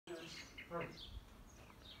I'm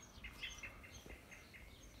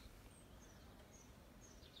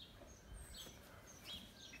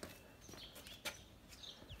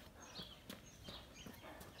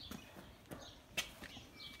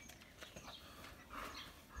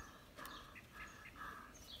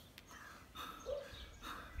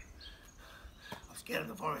scared of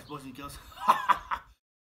the forest, boys and girls.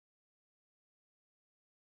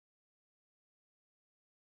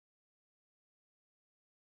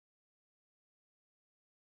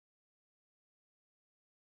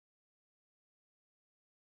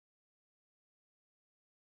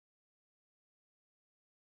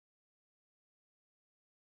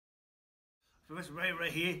 Professor Ray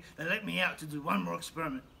here, they let me out to do one more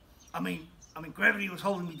experiment. I mean, gravity was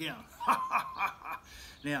holding me down.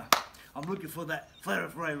 Now, I'm looking for that Flat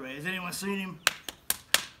Earth Ray. Has anyone seen him?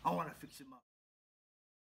 I want to fix him up.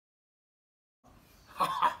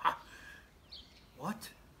 What?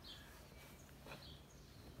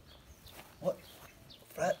 What?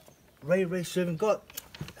 Flat Ray servant got?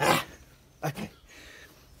 Ah, okay.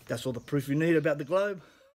 That's all the proof you need about the globe.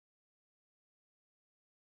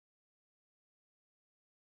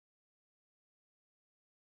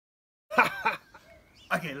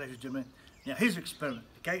 Okay, ladies and gentlemen, now here's the experiment,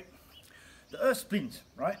 okay? The Earth spins,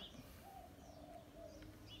 right?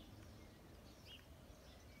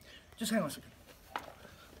 Just hang on a second.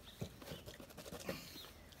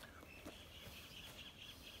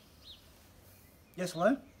 Yes,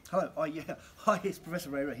 hello? Hello, oh yeah, hi, it's Professor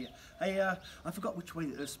Ray here. Hey, I forgot which way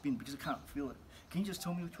the Earth spins because I can't feel it. Can you just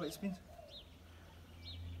tell me which way it spins?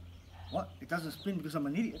 What? It doesn't spin because I'm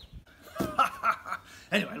an idiot?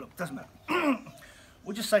 Anyway, look, doesn't matter.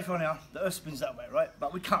 We'll just say for now, the Earth spins that way, right?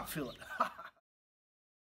 But we can't feel it.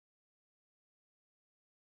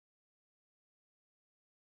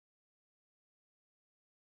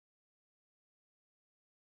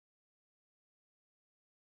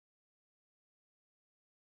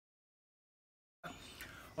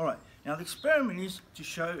 All right, now the experiment is to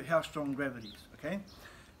show how strong gravity is, okay?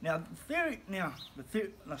 Now,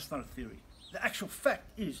 that's not a theory. The actual fact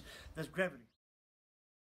is there's gravity.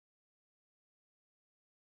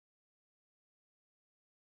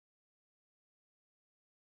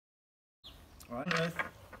 All right, Earth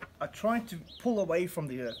are trying to pull away from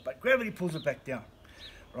the Earth, but gravity pulls it back down,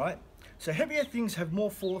 right? So heavier things have more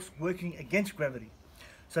force working against gravity.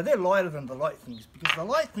 So they're lighter than the light things, because the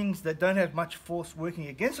light things that don't have much force working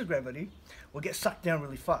against the gravity will get sucked down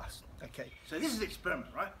really fast. Okay, so this is the experiment,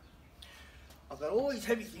 right? I've got all these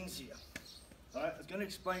heavy things here. All right, I was going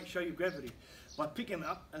to show you gravity by picking them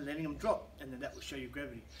up and letting them drop, and then that will show you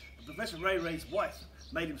gravity. But Professor Ray's wife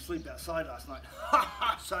made him sleep outside last night.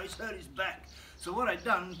 So he's hurt his back. So what I've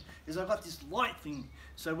done is I've got this light thing,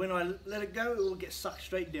 so when I let it go, it will get sucked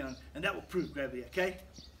straight down, and that will prove gravity, okay?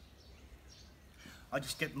 I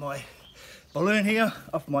just get my balloon here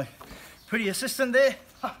off my pretty assistant there.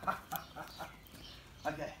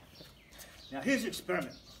 Okay, now here's the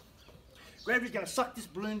experiment. Gravity's going to suck this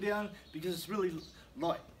balloon down because it's really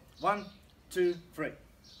light. 1, 2, 3.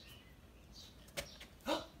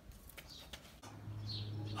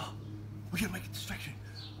 We gotta make a distraction.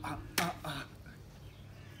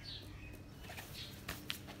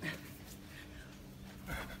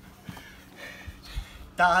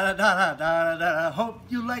 Da da da da da da. Hope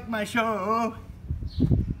you like my show.